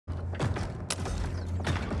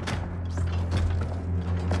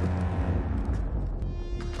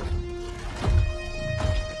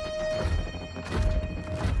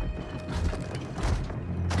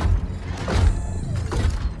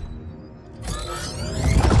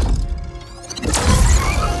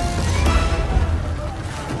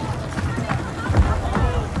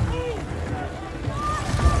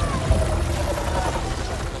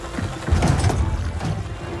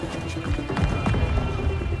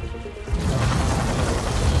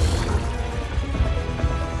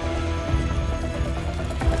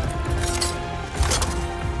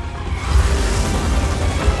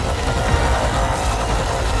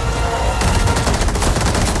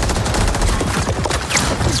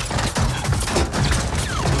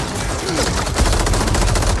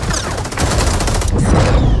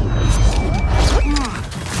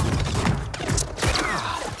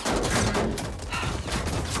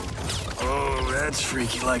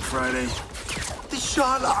like Friday. They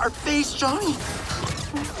shot our face, Johnny.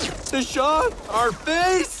 They shot our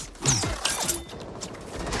face!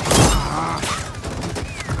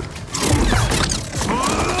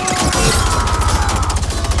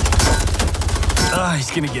 He's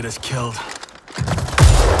gonna get us killed.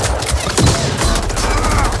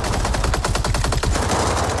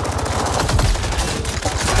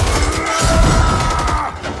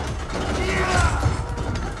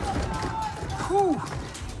 Whew.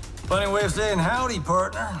 Funny way of saying howdy,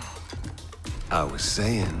 partner. I was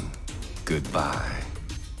saying goodbye.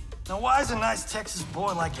 Now why is a nice Texas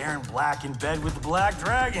boy like Aaron Black in bed with the Black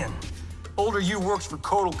Dragon? Older you works for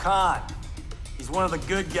Kotal Khan. He's one of the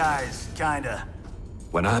good guys, kinda.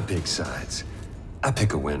 When I pick sides, I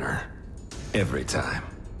pick a winner. Every time.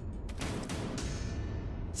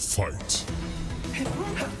 Fight.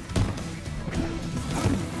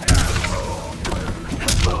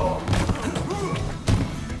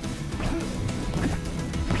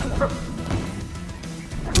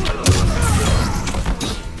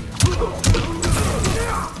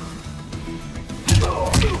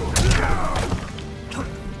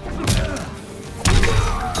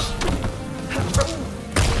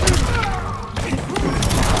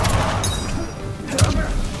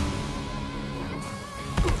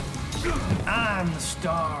 I'm the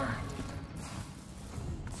star.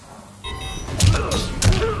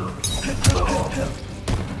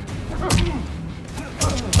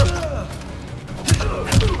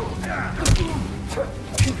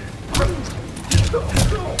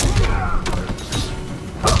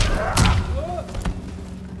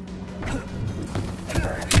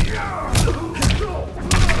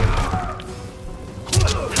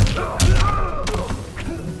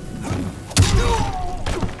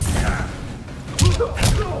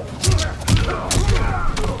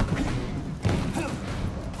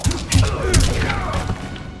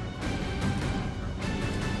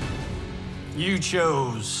 You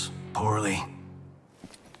chose poorly.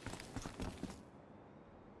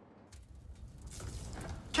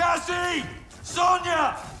 Cassie!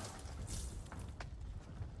 Sonia!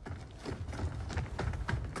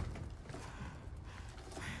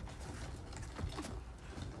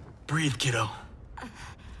 Breathe, kiddo.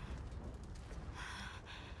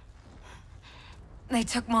 They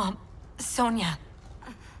took Mom. Sonia.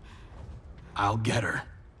 I'll get her.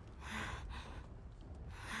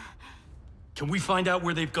 Can we find out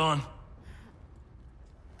where they've gone?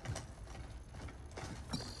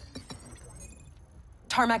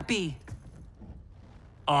 Tarmac B.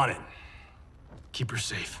 On it. Keep her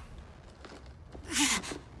safe.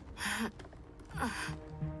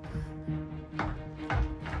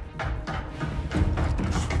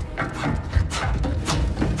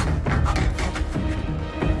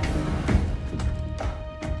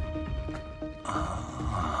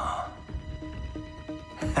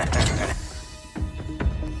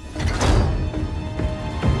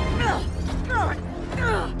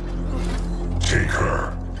 Take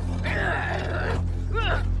her.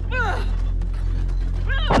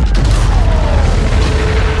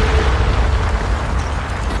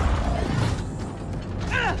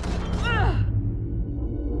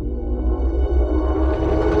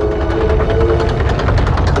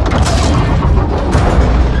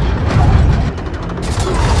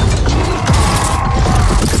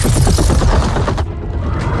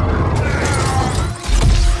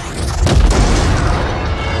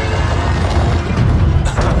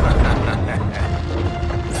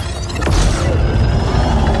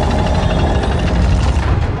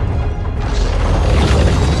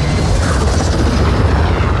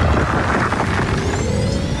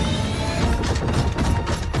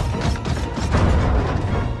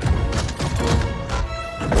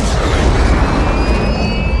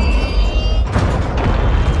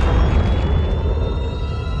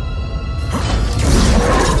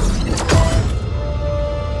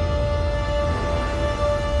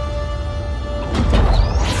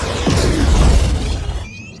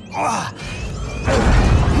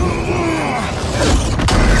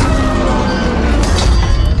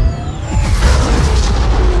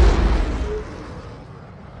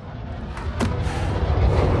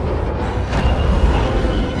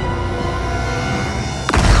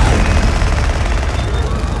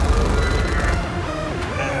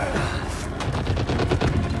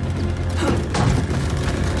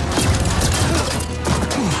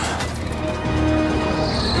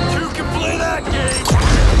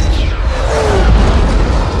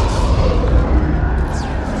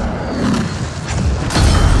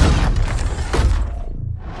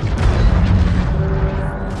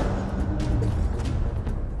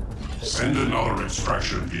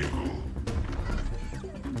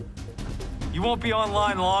 You won't be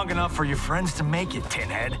online long enough for your friends to make it,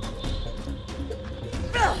 Pinhead.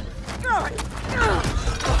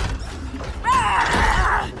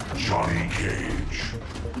 Johnny Cage.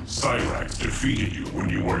 Cyrax defeated you when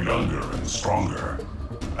you were younger and stronger.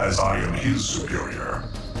 As I am his superior,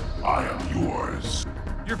 I am yours.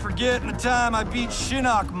 You're forgetting the time I beat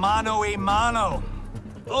Shinnok mano a mano.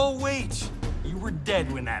 Oh wait, you were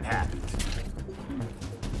dead when that happened.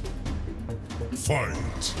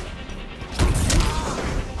 Fight.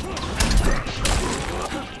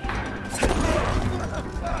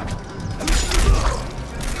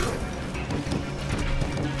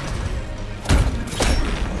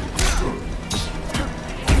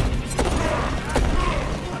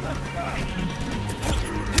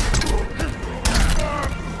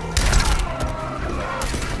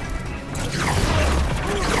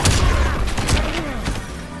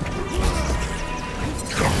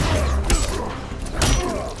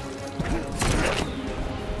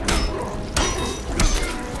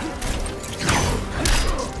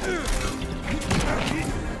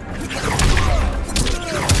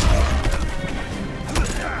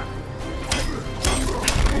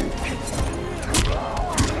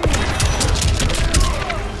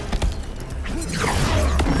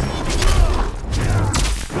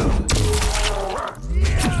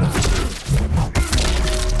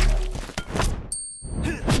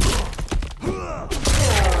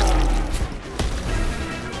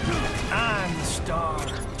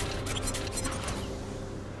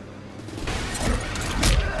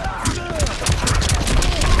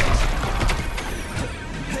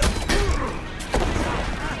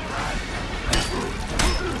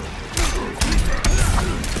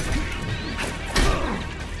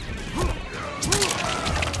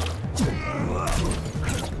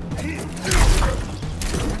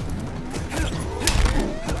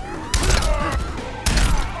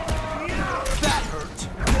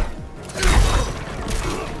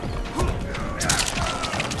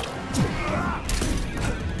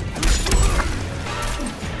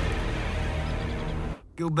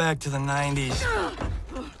 Go back to the 90s.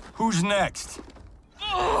 Who's next?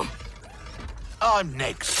 I'm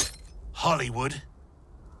next. Hollywood.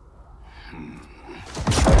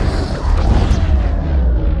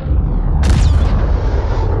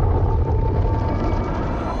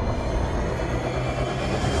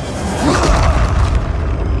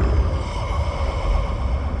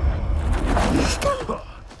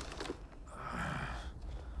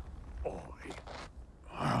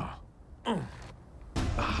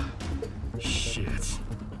 Shit.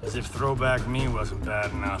 As if throwback me wasn't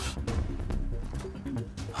bad enough.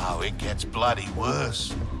 Oh, it gets bloody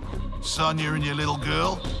worse. Sonya and your little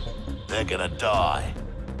girl, they're gonna die.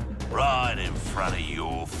 Right in front of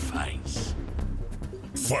your face.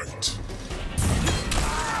 Fight.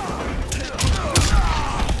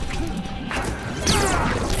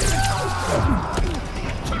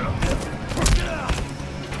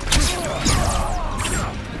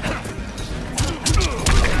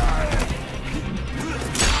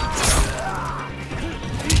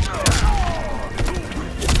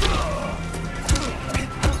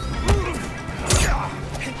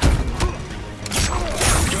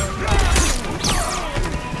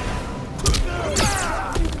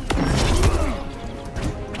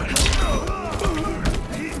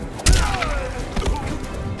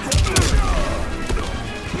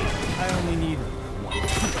 I only need one.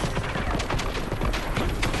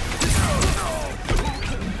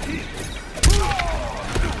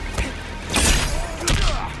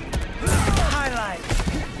 Highlight.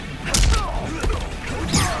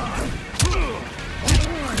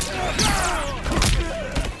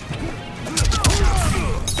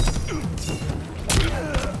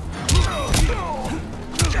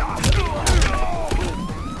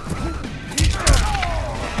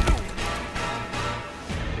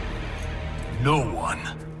 No one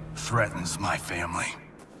threatens my family.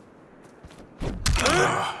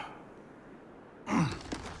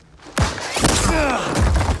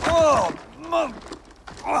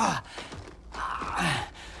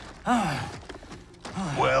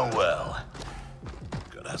 Well, well.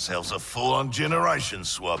 Got ourselves a full-on generation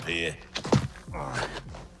swap here.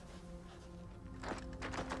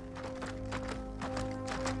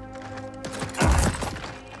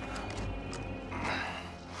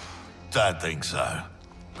 Don't think so.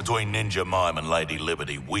 Between Ninja Mime and Lady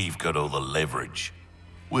Liberty, we've got all the leverage.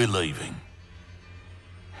 We're leaving.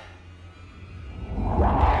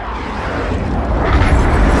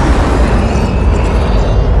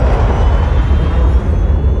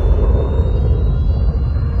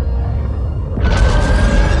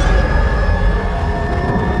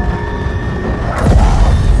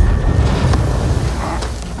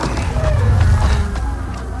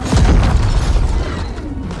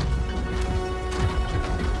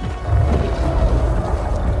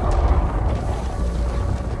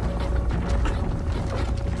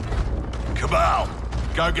 Cabal,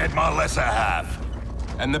 go get my lesser half.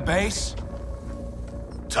 And the base?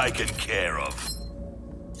 Taken care of.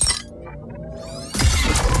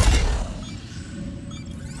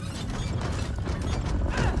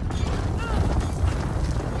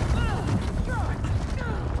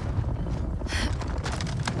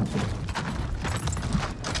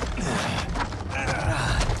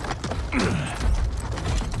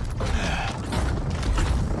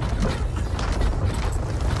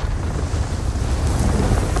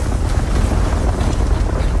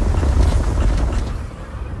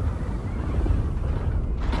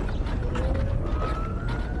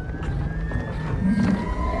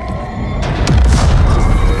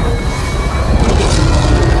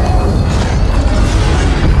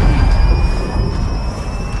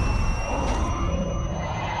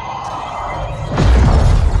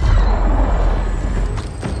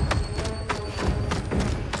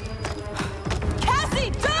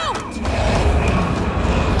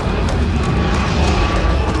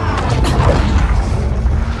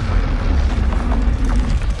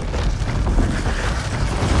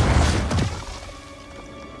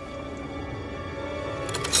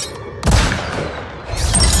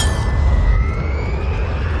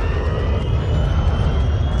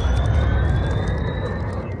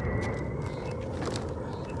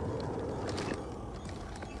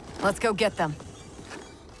 Let's go get them.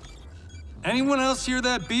 Anyone else hear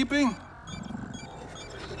that beeping?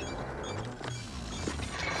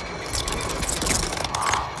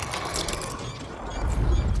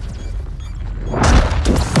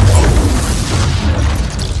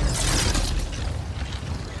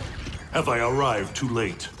 Have I arrived too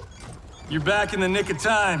late? You're back in the nick of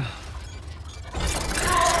time.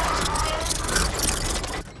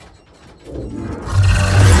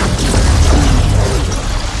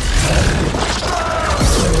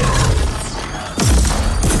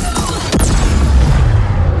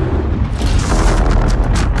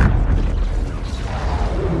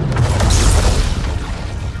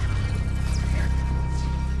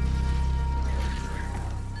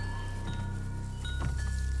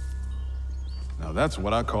 Now that's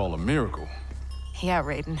what I call a miracle. Yeah,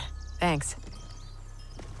 Raiden. Thanks.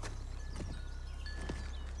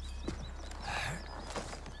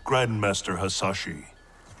 Grandmaster Hasashi,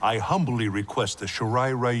 I humbly request the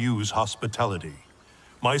Shirai Ryu's hospitality.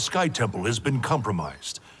 My Sky Temple has been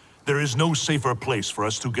compromised. There is no safer place for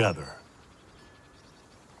us to gather.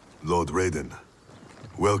 Lord Raiden,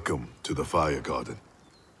 welcome to the Fire Garden.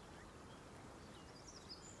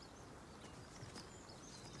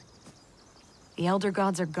 The Elder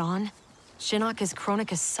Gods are gone? Shinnok is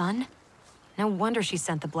Kronika's son? No wonder she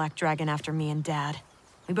sent the Black Dragon after me and Dad.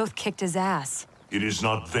 We both kicked his ass. It is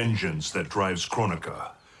not vengeance that drives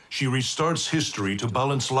Kronika. She restarts history to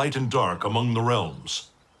balance light and dark among the realms.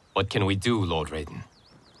 What can we do, Lord Raiden?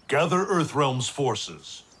 Gather Earthrealm's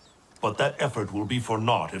forces. But that effort will be for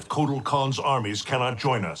naught if Kotal Khan's armies cannot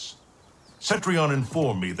join us. Cetrion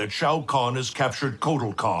informed me that Shao Kahn has captured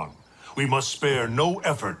Kotal Khan. We must spare no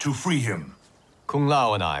effort to free him. Kung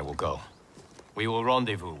Lao and I will go. We will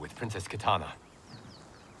rendezvous with Princess Kitana.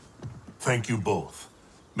 Thank you both.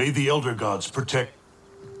 May the Elder Gods protect...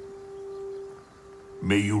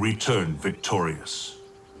 May you return victorious.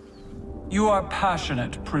 You are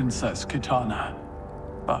passionate, Princess Kitana,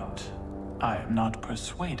 but I am not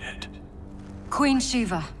persuaded. Queen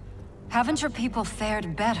Shiva, haven't your people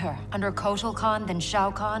fared better under Kotal Khan than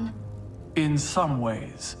Shao Kahn? In some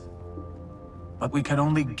ways. But we can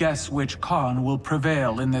only guess which Khan will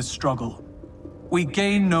prevail in this struggle. We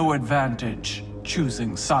gain no advantage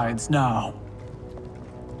choosing sides now.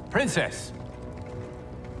 Princess!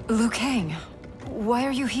 Liu Kang, why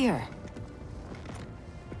are you here?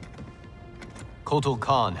 Kotal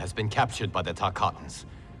Khan has been captured by the Tarkatans.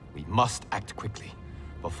 We must act quickly,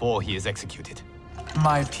 before he is executed.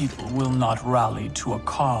 My people will not rally to a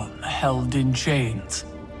Khan held in chains.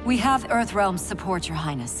 We have Earthrealm's support, Your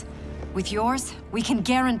Highness. With yours, we can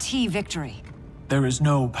guarantee victory. There is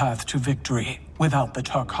no path to victory without the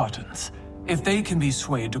Tarkatans. If they can be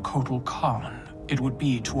swayed to Kotal Khan, it would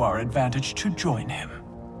be to our advantage to join him.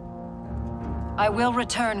 I will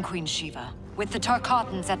return, Queen Shiva, with the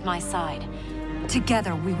Tarkatans at my side.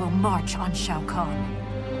 Together we will march on Shao Kahn.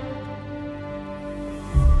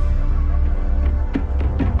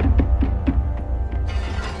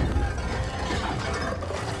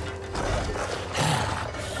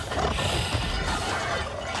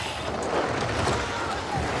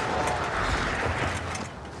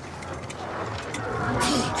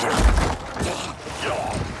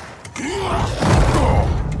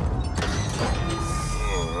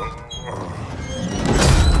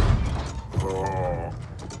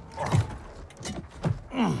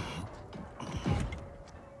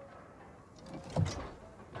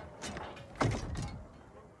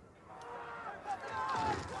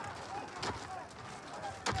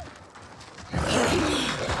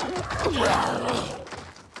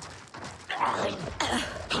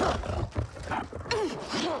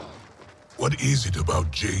 What is it about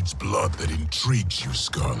Jade's blood that intrigues you,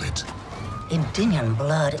 Scarlet? Indian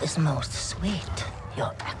blood is most sweet,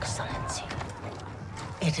 Your Excellency.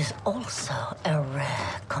 It is also a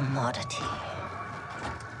rare commodity.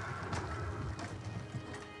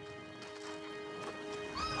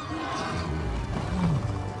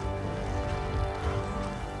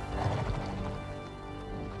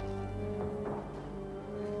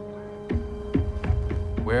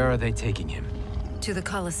 Where are they taking him? To the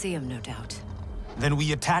Colosseum, no doubt. Then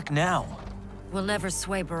we attack now. We'll never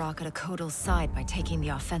sway Baraka to Kotal's side by taking the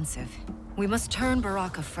offensive. We must turn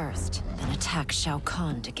Baraka first, then attack Shao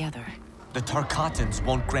Kahn together. The Tarkatans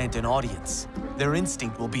won't grant an audience. Their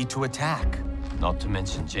instinct will be to attack. Not to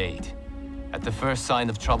mention Jade. At the first sign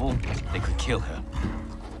of trouble, they could kill her.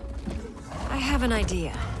 I have an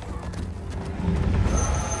idea.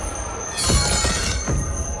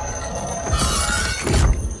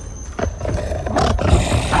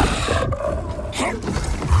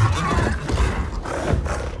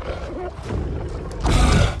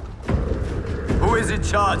 Who is in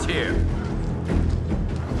charge here?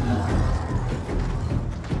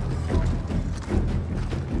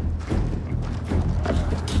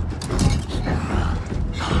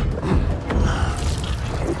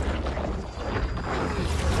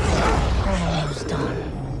 Almost done.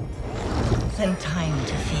 Then time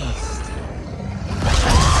to feast.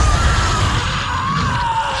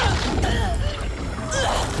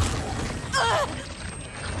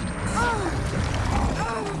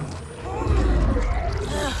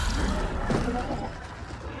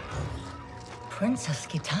 Princess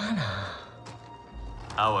Kitana.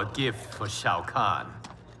 Our gift for Shao Kahn.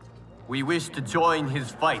 We wish to join his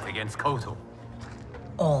fight against Kotal.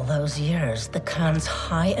 All those years, the Khan's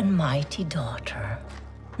high and mighty daughter.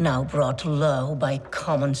 Now brought low by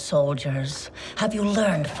common soldiers. Have you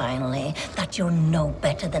learned, finally, that you're no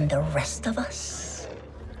better than the rest of us?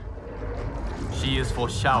 She is for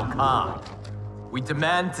Shao Kahn. We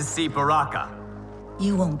demand to see Baraka.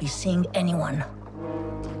 You won't be seeing anyone.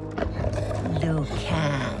 Liu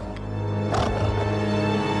Kang.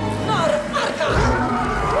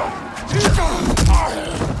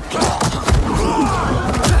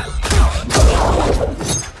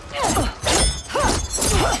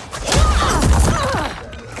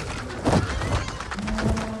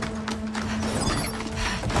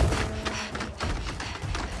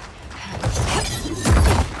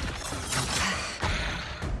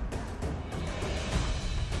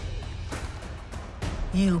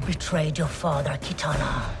 You betrayed your father,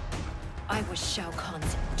 Kitana. I was Shao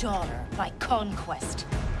Kahn's daughter by conquest.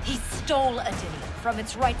 He stole Adini from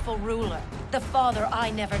its rightful ruler, the father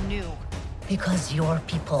I never knew. Because your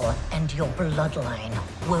people and your bloodline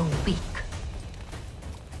were weak.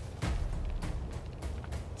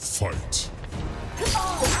 Fight.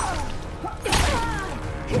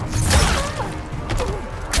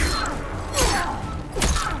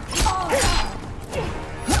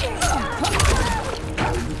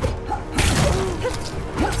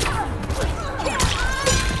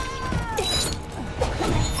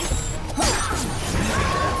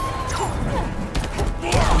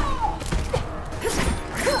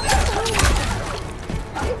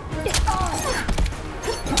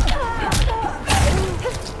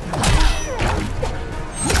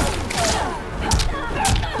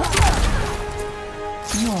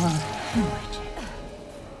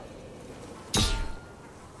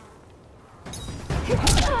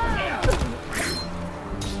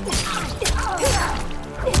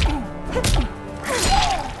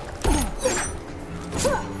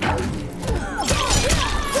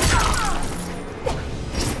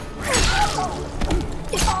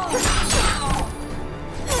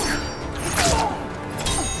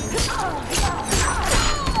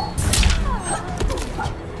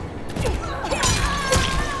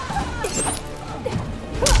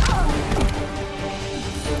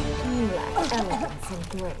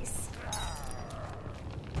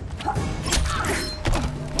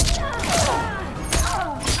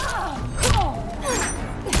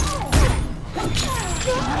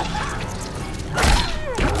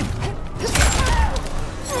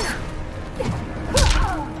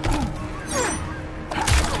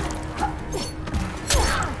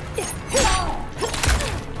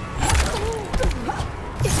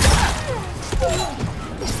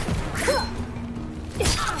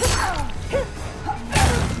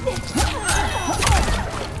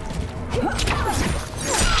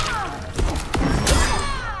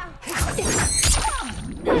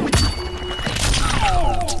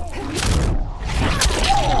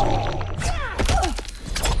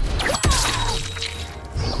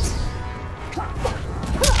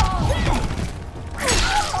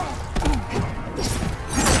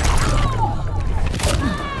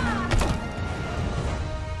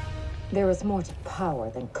 is more to power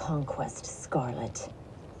than conquest, Scarlet.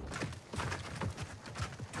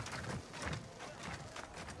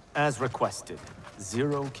 As requested,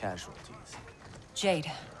 0 casualties. Jade,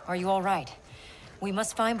 are you all right? We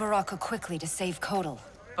must find Baraka quickly to save Kotal.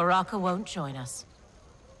 Baraka won't join us.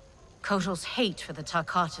 Kotal's hate for the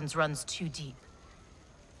Tarkatans runs too deep.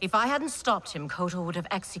 If I hadn't stopped him, Kotal would have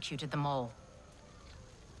executed them all.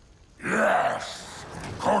 Yes!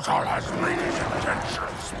 Kotal has made his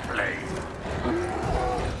intentions plain.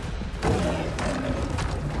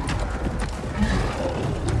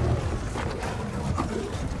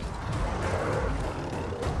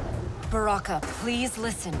 Baraka, please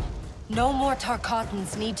listen. No more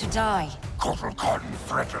Tarkatans need to die. Kotal Khan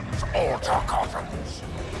threatens all Tarkatans.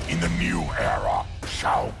 In the new era,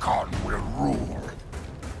 Shao Kahn will rule.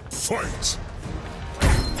 Fight!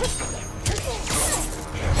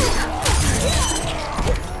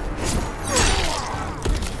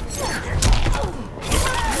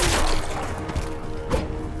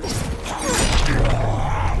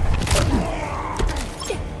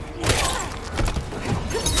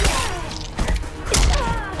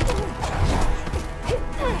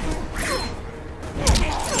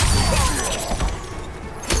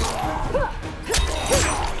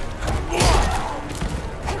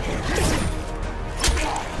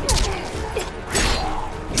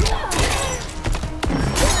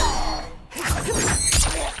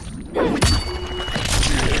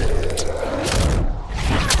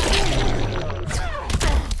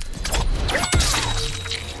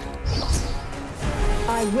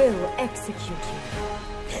 I will execute you.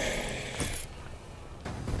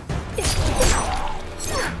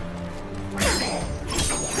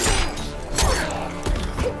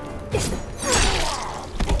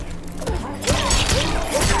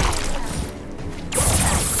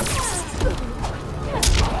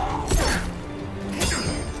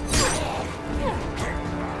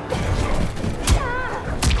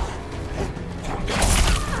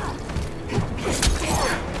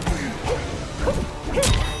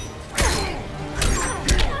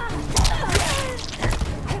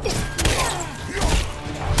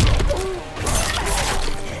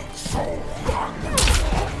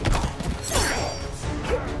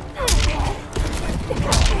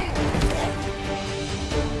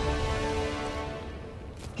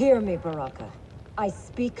 Hear me, Baraka. I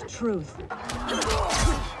speak truth.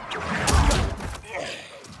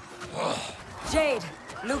 Jade,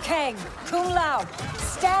 Liu Kang, Kung Lao,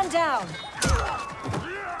 stand down!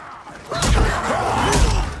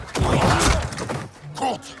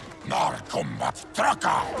 Gut, nar Kombat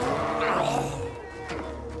Traka!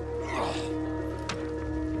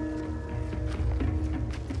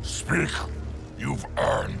 Speak. You've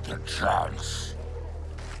earned the chance.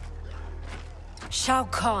 Shao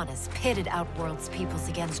Kahn has pitted Outworld's peoples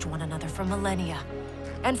against one another for millennia.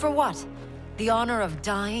 And for what? The honor of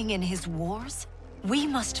dying in his wars? We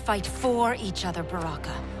must fight for each other,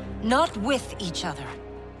 Baraka, not with each other.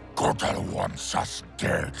 Kotal wants us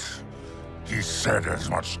dead. He said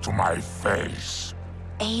as much to my face.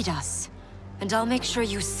 Aid us, and I'll make sure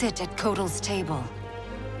you sit at Kotal's table.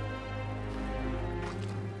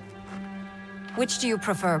 Which do you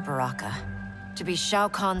prefer, Baraka? To be Shao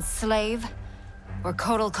Kahn's slave, or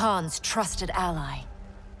Kotal Khan's trusted ally?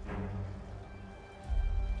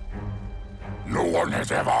 No one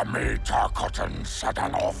has ever made Tarkatan such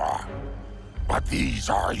an offer. But these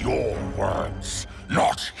are your words,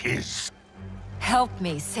 not his. Help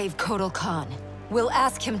me save Kotal Khan. We'll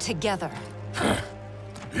ask him together.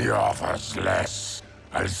 He offers less.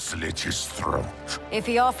 I'll slit his throat. If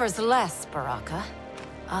he offers less, Baraka,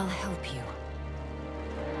 I'll help you.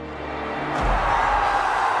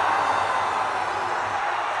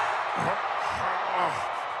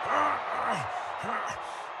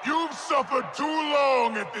 You've suffered too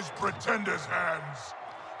long at this pretender's hands.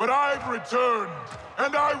 But I've returned,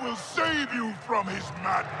 and I will save you from his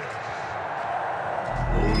madness.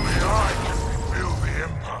 Only I can rebuild the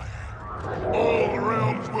Empire. All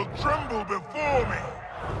realms will tremble before me.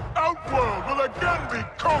 Outworld will again be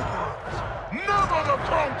conquerors, never the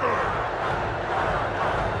conquered!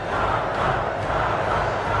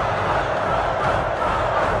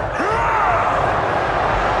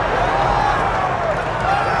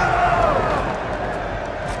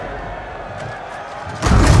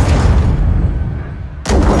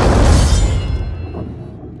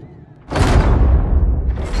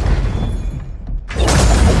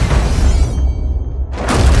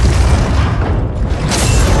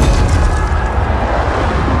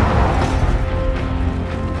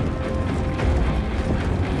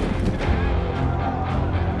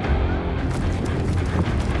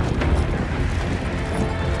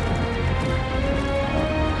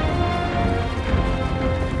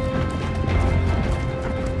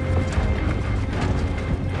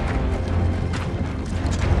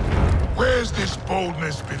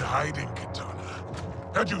 boldness been hiding,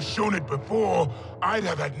 Kitana? Had you shown it before, I'd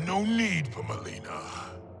have had no need for Melina.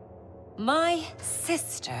 My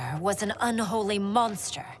sister was an unholy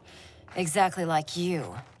monster. Exactly like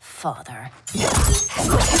you, father.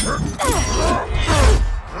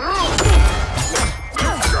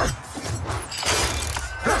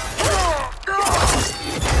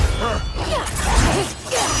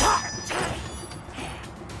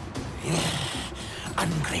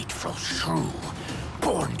 Ungrateful shrew,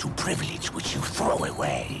 born to privilege which you throw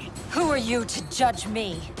away. Who are you to judge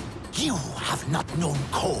me? You have not known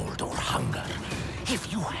cold or hunger.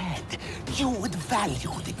 If you had, you would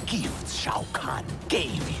value the gifts Shao Kahn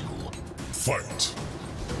gave you. Fight.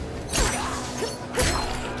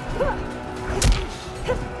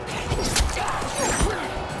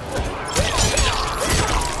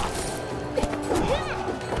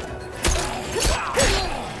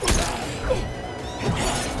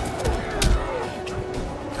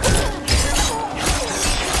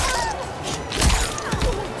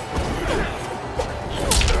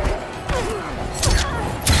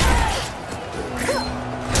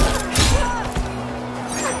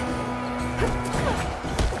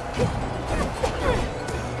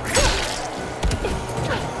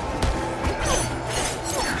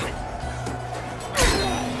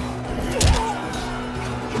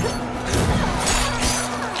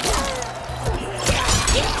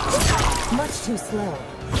 Much too slow.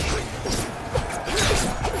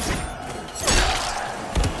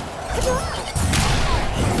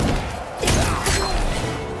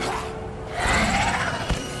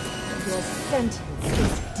 Your sentence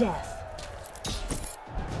is death.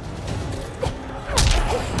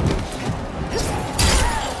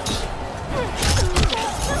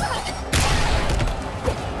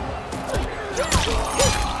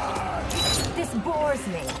 This bores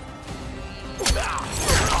me.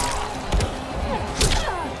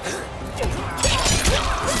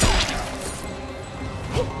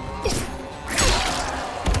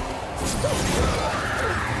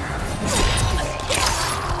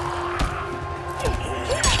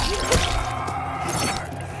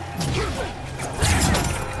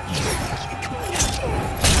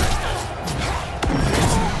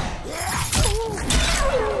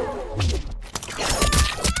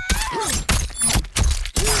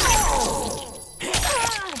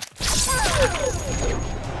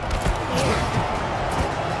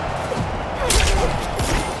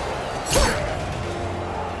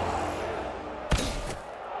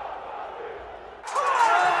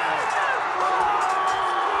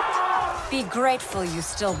 Be grateful you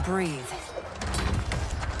still breathe.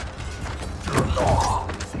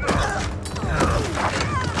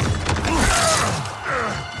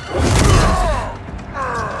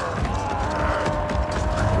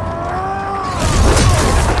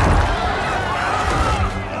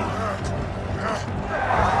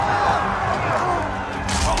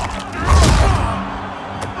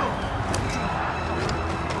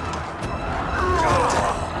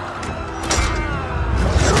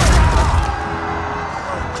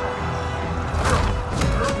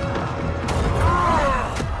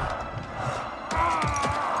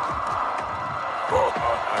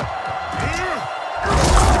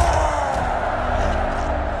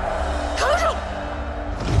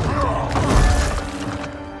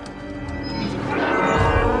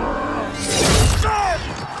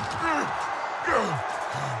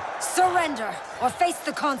 Surrender, or face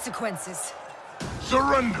the consequences.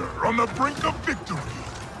 Surrender on the brink of victory.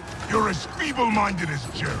 You're as feeble-minded as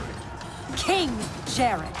Jared. King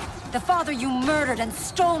Jared, the father you murdered and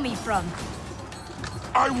stole me from.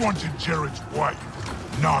 I wanted Jared's wife,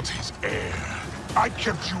 not his heir. I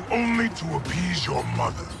kept you only to appease your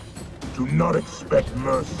mother. Do not expect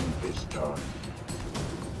mercy this time.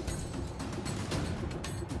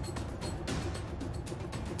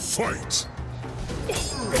 Fight!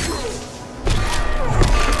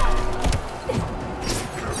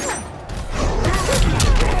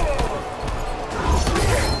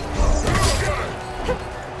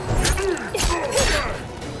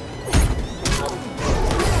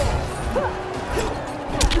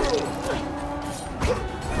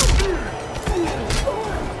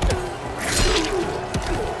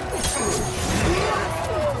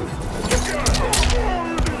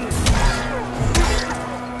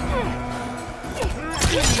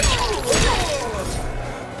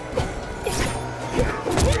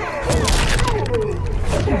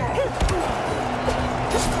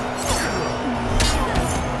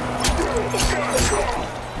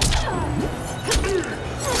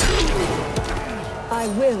 I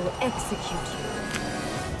will execute you.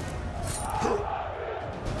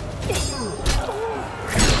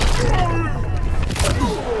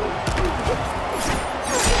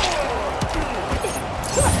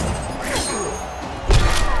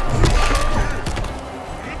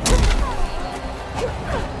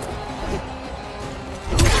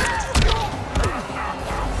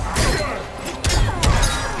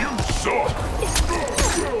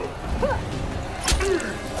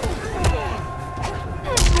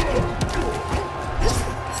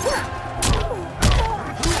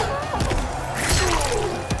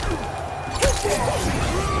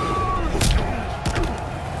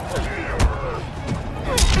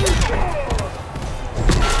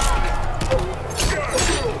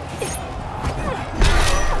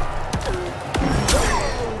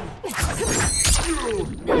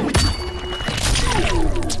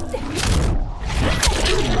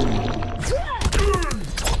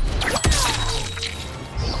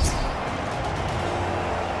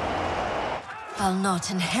 I'll not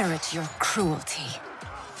inherit your cruelty.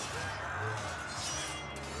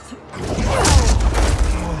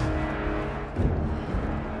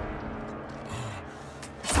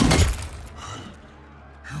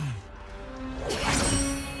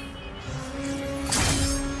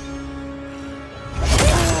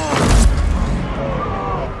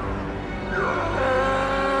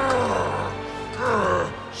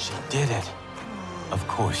 She did it. Of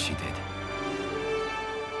course she did.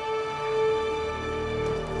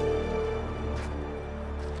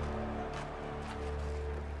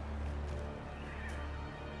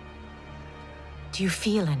 Do you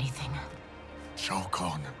feel anything? Shao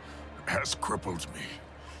Kahn has crippled me,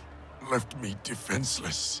 left me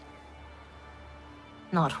defenseless.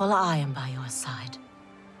 Not while I am by your side.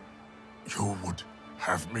 You would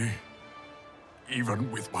have me,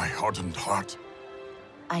 even with my hardened heart.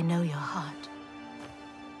 I know your heart.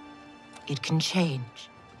 It can change.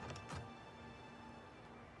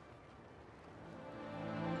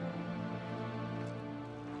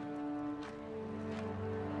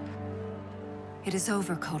 It is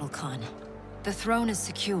over, Kotal Khan. The throne is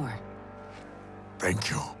secure. Thank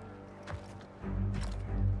you.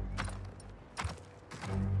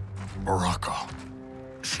 Baraka,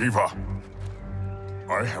 Shiva,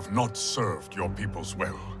 I have not served your peoples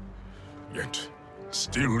well, yet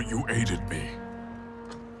still you aided me.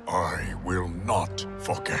 I will not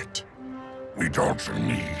forget. We don't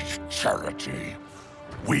need charity.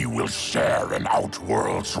 We will share in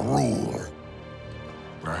Outworld's rule.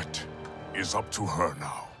 That is up to her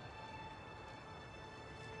now.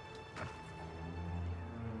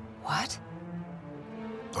 What?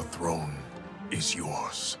 The throne is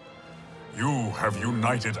yours. You have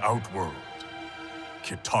united Outworld,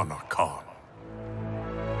 Kitana Khan.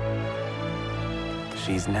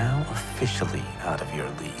 She's now officially out of your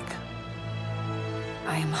league.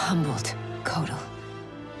 I am humbled, Kotal.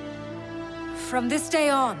 From this day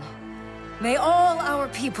on, may all our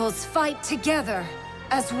peoples fight together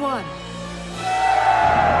as one.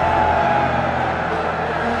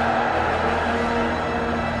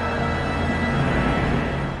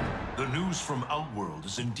 The news from Outworld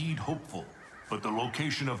is indeed hopeful, but the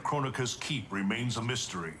location of Kronika's keep remains a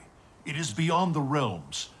mystery. It is beyond the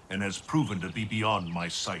realms, and has proven to be beyond my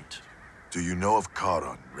sight. Do you know of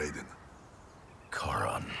Charon, Raiden?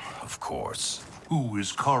 Charon, of course. Who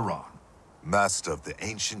is Charon? Master of the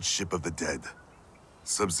ancient ship of the dead.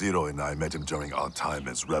 Sub-Zero and I met him during our time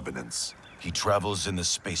as revenants. He travels in the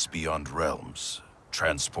space beyond realms,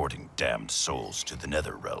 transporting damned souls to the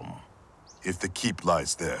nether realm. If the keep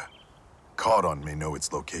lies there, Charon may know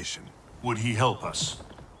its location. Would he help us?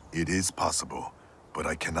 It is possible, but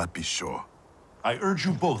I cannot be sure. I urge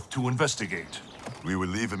you both to investigate. We will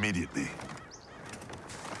leave immediately.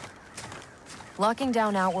 Locking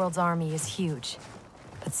down Outworld's army is huge.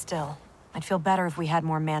 But still, I'd feel better if we had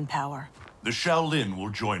more manpower. The Shaolin will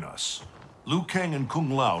join us. Liu Kang and Kung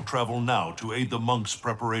Lao travel now to aid the monks'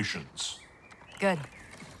 preparations. Good.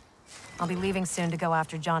 I'll be leaving soon to go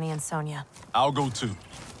after Johnny and Sonya. I'll go too.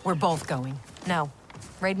 We're both going. No.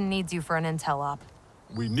 Raiden needs you for an intel op.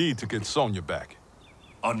 We need to get Sonya back.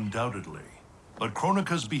 Undoubtedly. But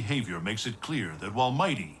Kronika's behavior makes it clear that while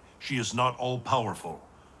mighty, she is not all-powerful.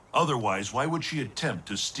 Otherwise, why would she attempt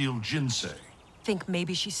to steal Jinsei? Think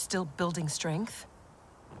maybe she's still building strength?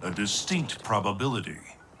 A distinct probability.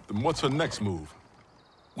 Then what's her next move?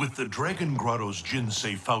 With the Dragon Grotto's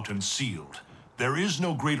Jinsei fountain sealed, there is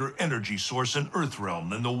no greater energy source in Earthrealm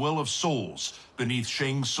than the Well of Souls beneath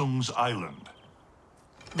Shang Tsung's island.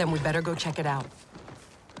 Then we better go check it out.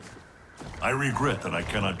 I regret that I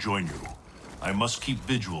cannot join you. I must keep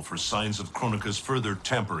vigil for signs of Kronika's further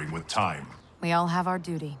tampering with time. We all have our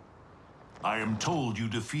duty. I am told you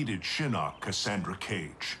defeated Shinnok, Cassandra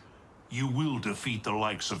Cage. You will defeat the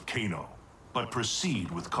likes of Kano, but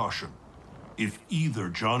proceed with caution. If either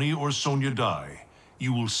Johnny or Sonya die,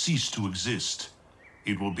 you will cease to exist.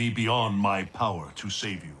 It will be beyond my power to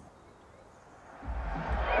save you.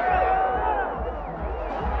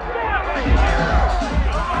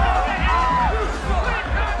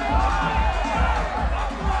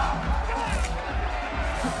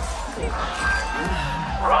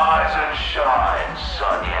 shine,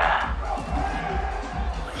 Sonya.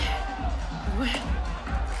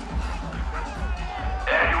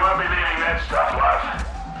 Yeah, you won't be needing that stuff, love.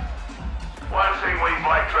 One thing we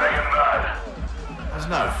Black Dragon know. There's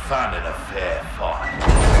no fun in a fair fight.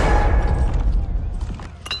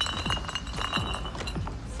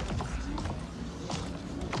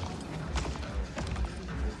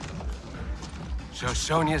 So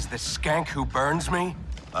Sonya's the skank who burns me?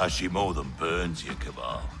 She more than burns you,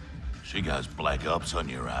 Cabal. She goes black ops on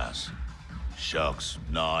your ass. Shocks,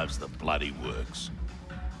 knives, the bloody works.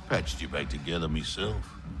 Patched you back together myself.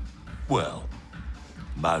 Well,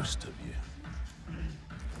 most of you.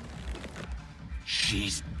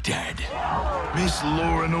 She's dead. Miss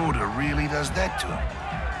Law and Order really does that to him?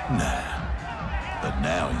 Nah. But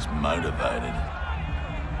now he's motivated.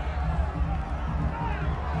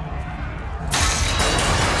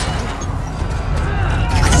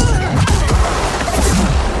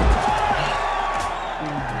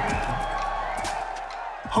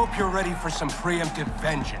 Hope you're ready for some preemptive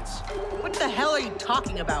vengeance. What the hell are you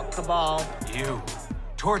talking about, Cabal? You,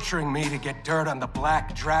 torturing me to get dirt on the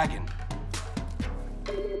Black Dragon.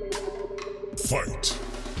 Fight.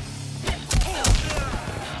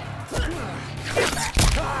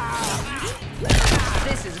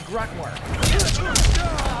 This is grunt work.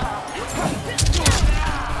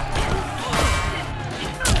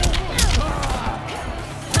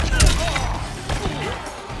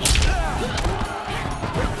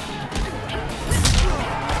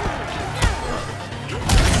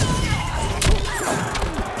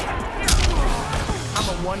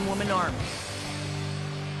 One-woman army.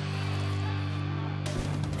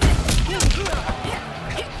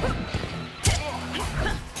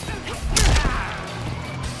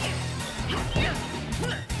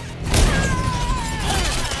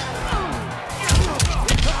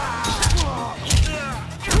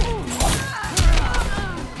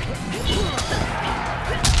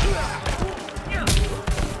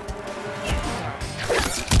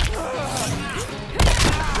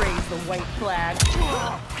 Raise the white flag.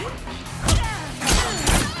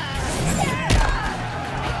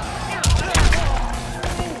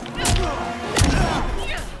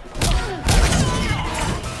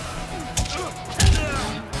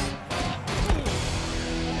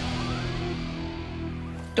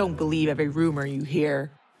 Don't believe every rumor you hear.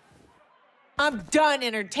 I'm done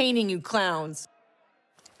entertaining you clowns.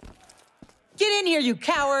 Get in here, you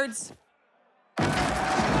cowards!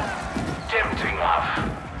 Tempting, love.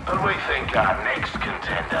 But we think our next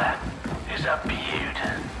contender is a beaut.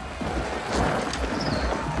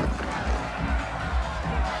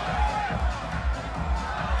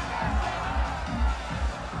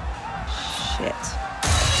 Shit.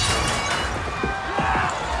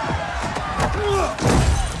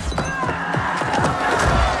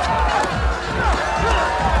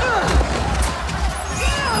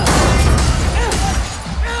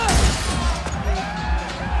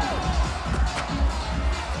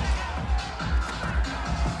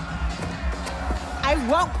 I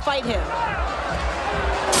won't fight him.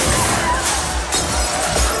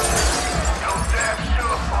 You'll damn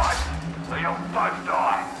sure fight, or you'll both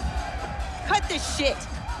die. Cut this shit.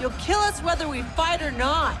 You'll kill us whether we fight or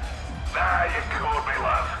not. Nah, you called me,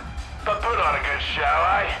 love. But put on a good show,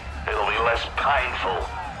 eh? It'll be less painful.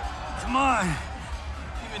 Come on.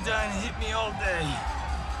 You've been dying to hit me all day.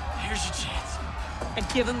 Here's your chance. And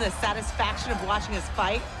give them the satisfaction of watching us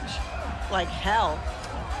fight? Like hell.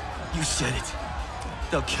 You said it.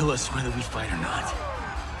 They'll kill us whether we fight or not.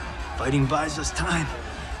 Fighting buys us time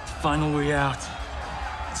to find a way out.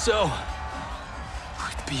 So,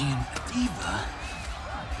 quit being a diva.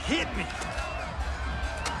 Hit me.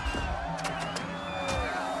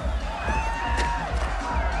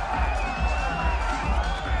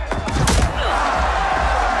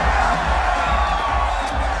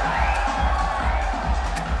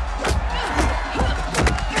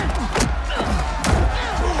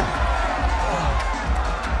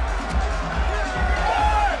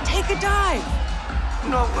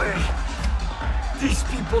 No way. These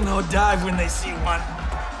people know dive when they see one.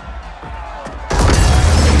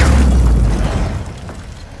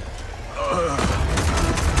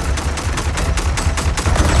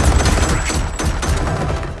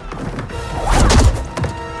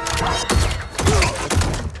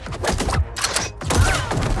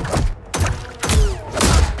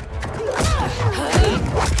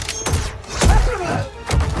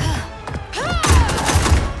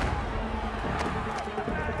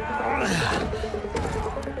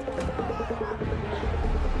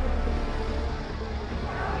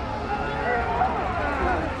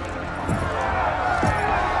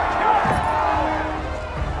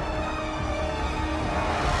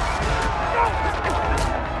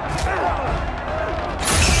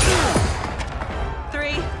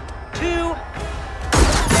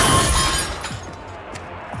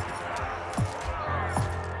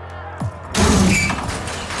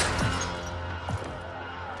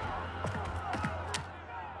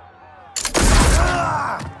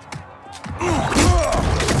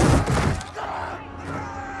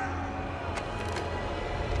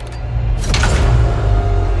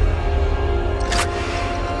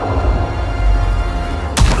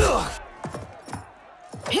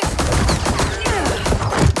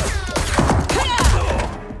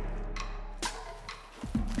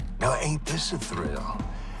 a thrill.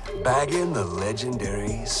 Bagging the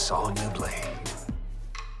legendary Sonya Blade.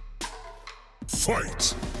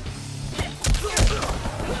 Fight!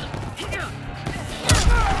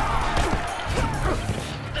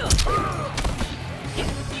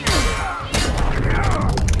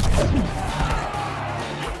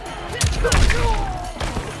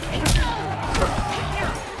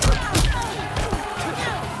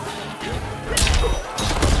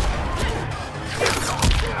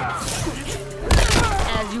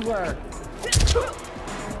 As you were.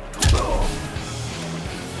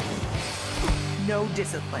 No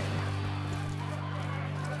discipline.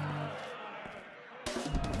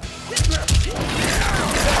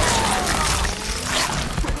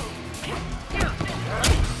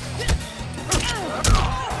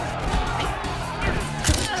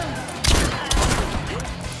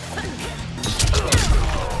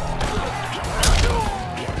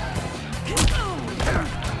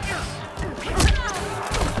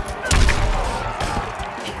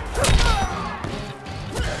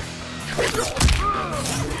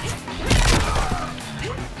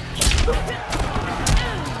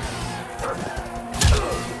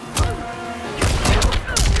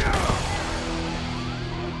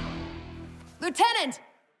 Lieutenant!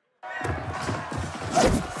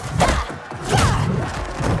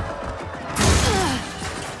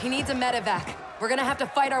 He needs a medevac. We're gonna have to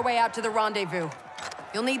fight our way out to the rendezvous.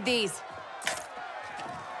 You'll need these.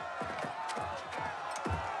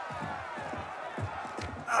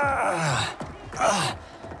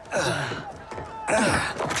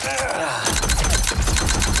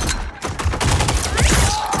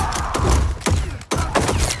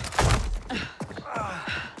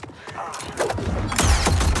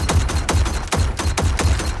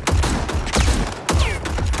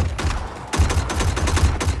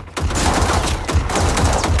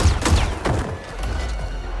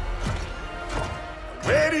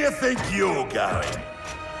 Where do you think you're going?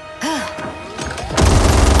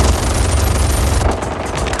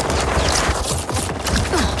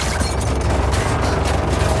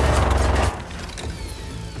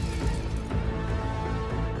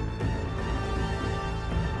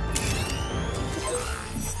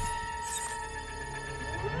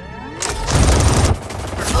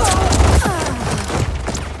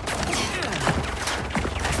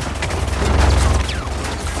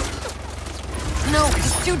 No,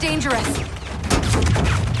 it's too dangerous.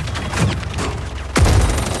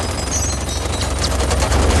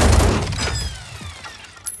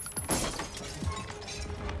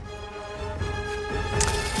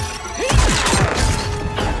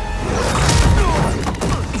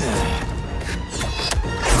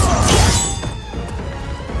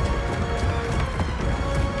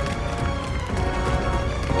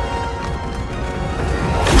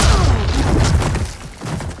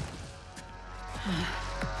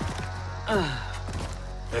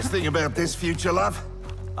 Best thing about this future, love?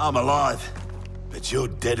 I'm alive, but you're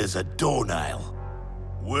dead as a doornail.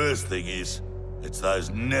 Worst thing is, it's those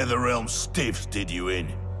Netherrealm stiffs did you in.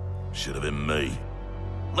 Should have been me.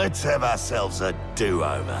 Let's have ourselves a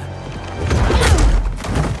do-over.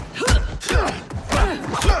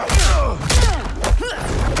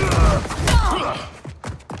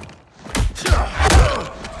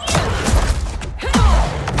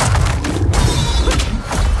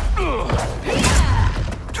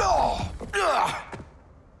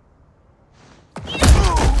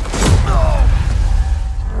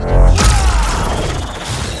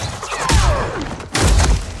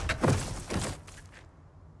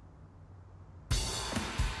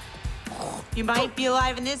 You might be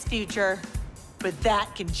alive in this future, but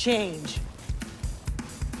that can change.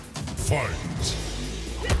 Fight!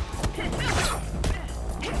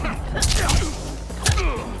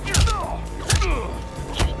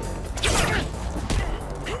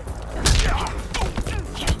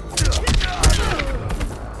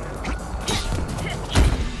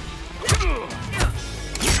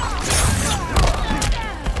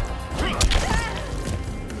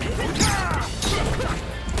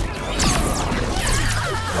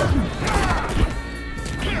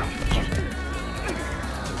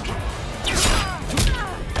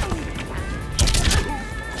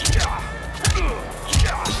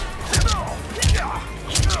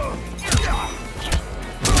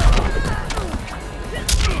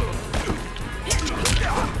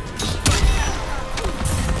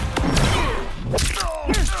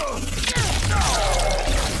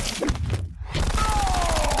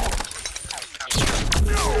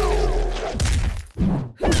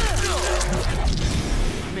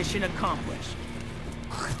 Mission accomplished.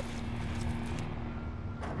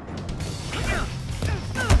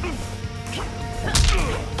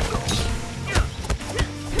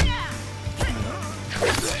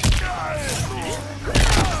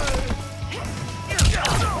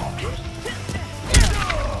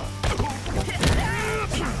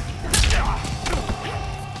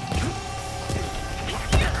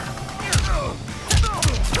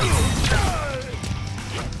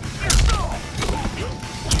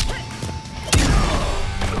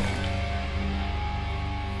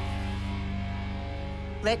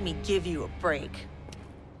 Let me give you a break.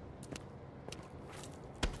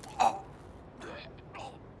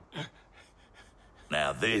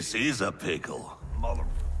 Now this is a pickle. Mother...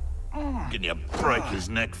 Can you break his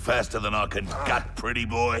neck faster than I can gut, pretty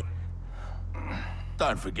boy?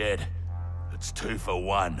 Don't forget, it's 2 for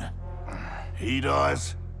 1. He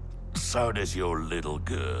dies, so does your little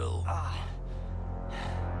girl.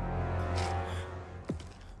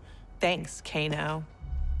 Thanks, Kano.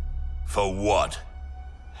 For what?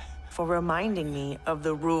 For reminding me of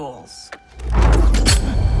the rules.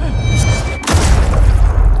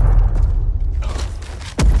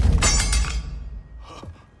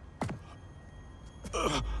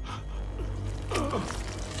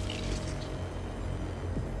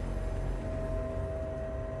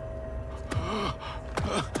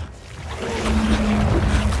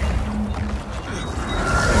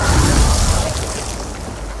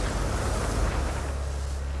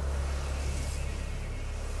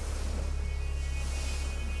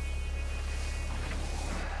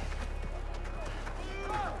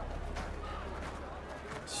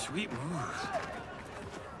 Sweet move.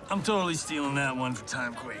 I'm totally stealing that one for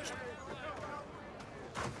Timequake.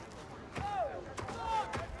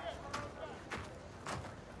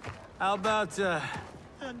 How about,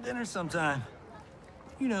 dinner sometime?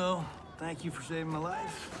 You know, thank you for saving my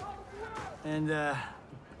life. And,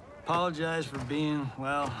 apologize for being,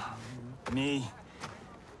 well, me.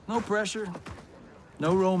 No pressure,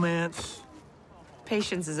 no romance.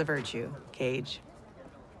 Patience is a virtue, Cage.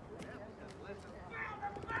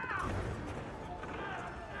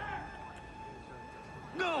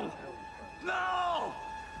 No! No!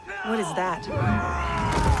 No! What is that?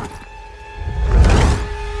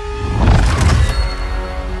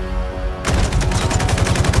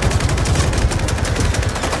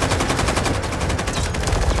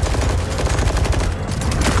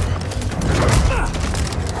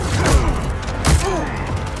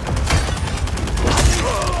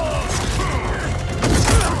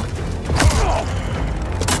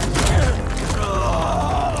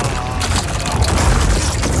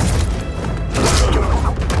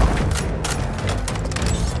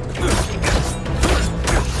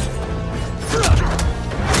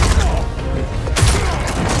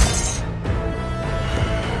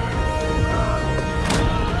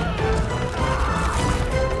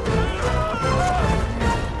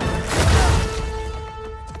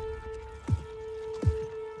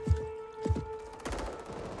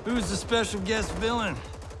 Who's the special guest villain?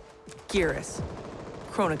 Geras,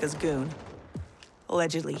 Kronika's goon.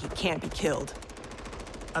 Allegedly, he can't be killed.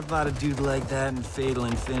 I fought a dude like that in Fatal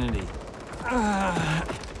Infinity.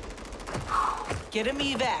 Get him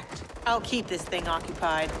evac'd. I'll keep this thing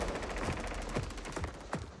occupied.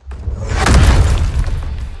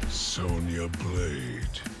 Sonya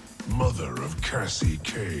Blade, mother of Cassie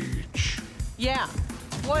Cage. Yeah,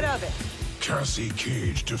 what of it? Cassie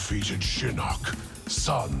Cage defeated Shinnok,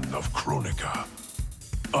 son of Kronika.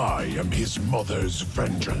 I am his mother's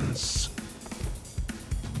vengeance.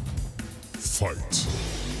 Fight.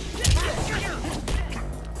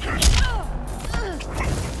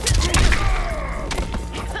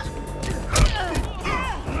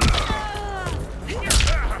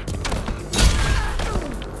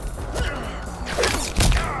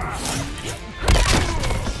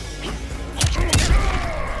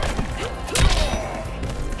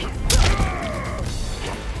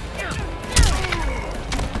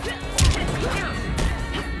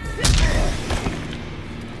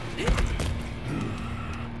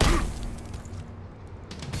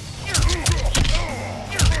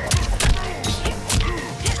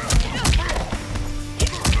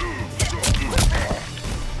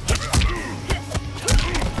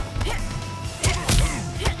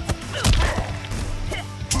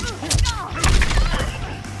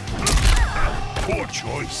 Poor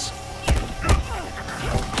choice.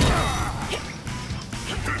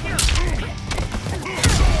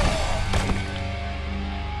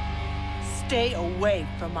 Stay away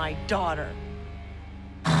from my daughter.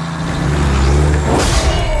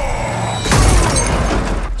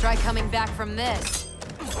 Try coming back from this.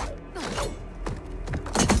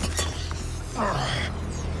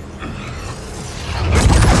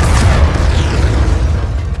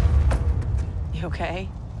 You okay?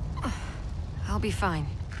 I'll be fine.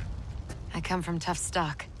 I come from tough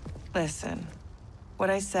stock. Listen, what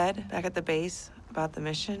I said back at the base about the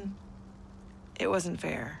mission, it wasn't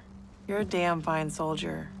fair. You're a damn fine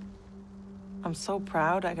soldier. I'm so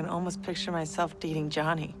proud I can almost picture myself dating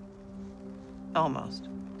Johnny. Almost.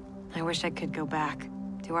 I wish I could go back.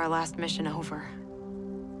 Do our last mission over.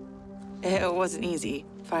 It wasn't easy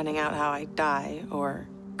finding out how I'd die, or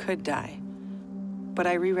could die. but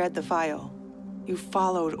I reread the file. You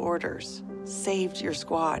followed orders, saved your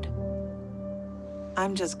squad.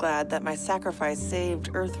 I'm just glad that my sacrifice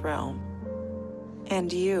saved Earthrealm.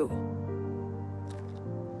 And you.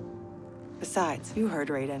 Besides, you heard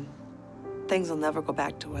Raiden. Things will never go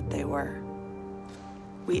back to what they were.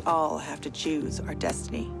 We all have to choose our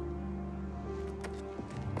destiny.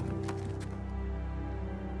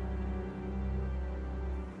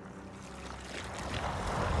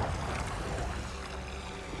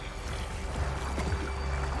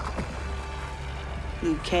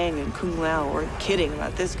 Liu Kang and Kung Lao weren't kidding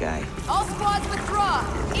about this guy. All squads withdraw!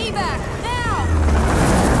 Evac, now!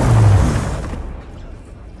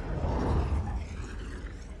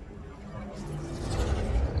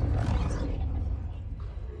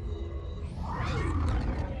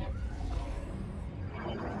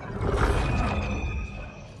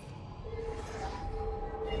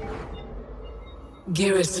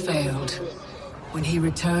 Geras failed. When he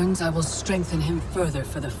returns, I will strengthen him further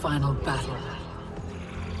for the final battle.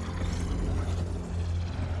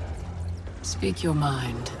 Speak your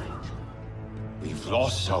mind. We've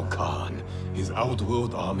lost Shao Kahn, his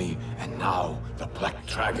outworld army, and now the Black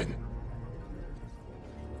Dragon.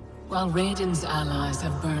 While Raiden's allies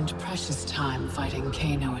have burned precious time fighting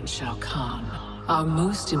Kano and Shao Kahn, our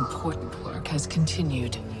most important work has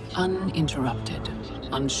continued, uninterrupted,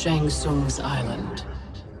 on Shang Tsung's island.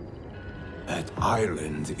 That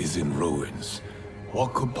island is in ruins.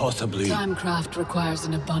 What could possibly... Timecraft requires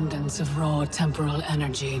an abundance of raw temporal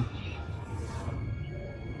energy.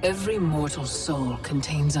 Every mortal soul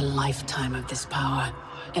contains a lifetime of this power.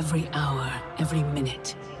 Every hour, every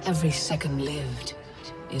minute, every second lived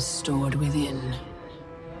is stored within.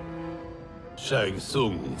 Shang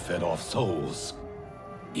Tsung fed off souls.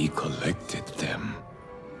 He collected them.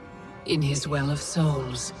 In his well of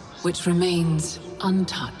souls, which remains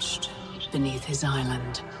untouched beneath his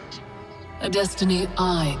island. A destiny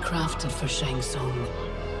I crafted for Shang Tsung,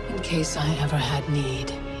 in case I ever had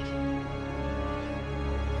need.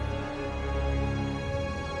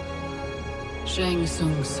 Shang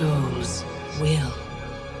Tsung's souls will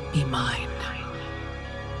be mine.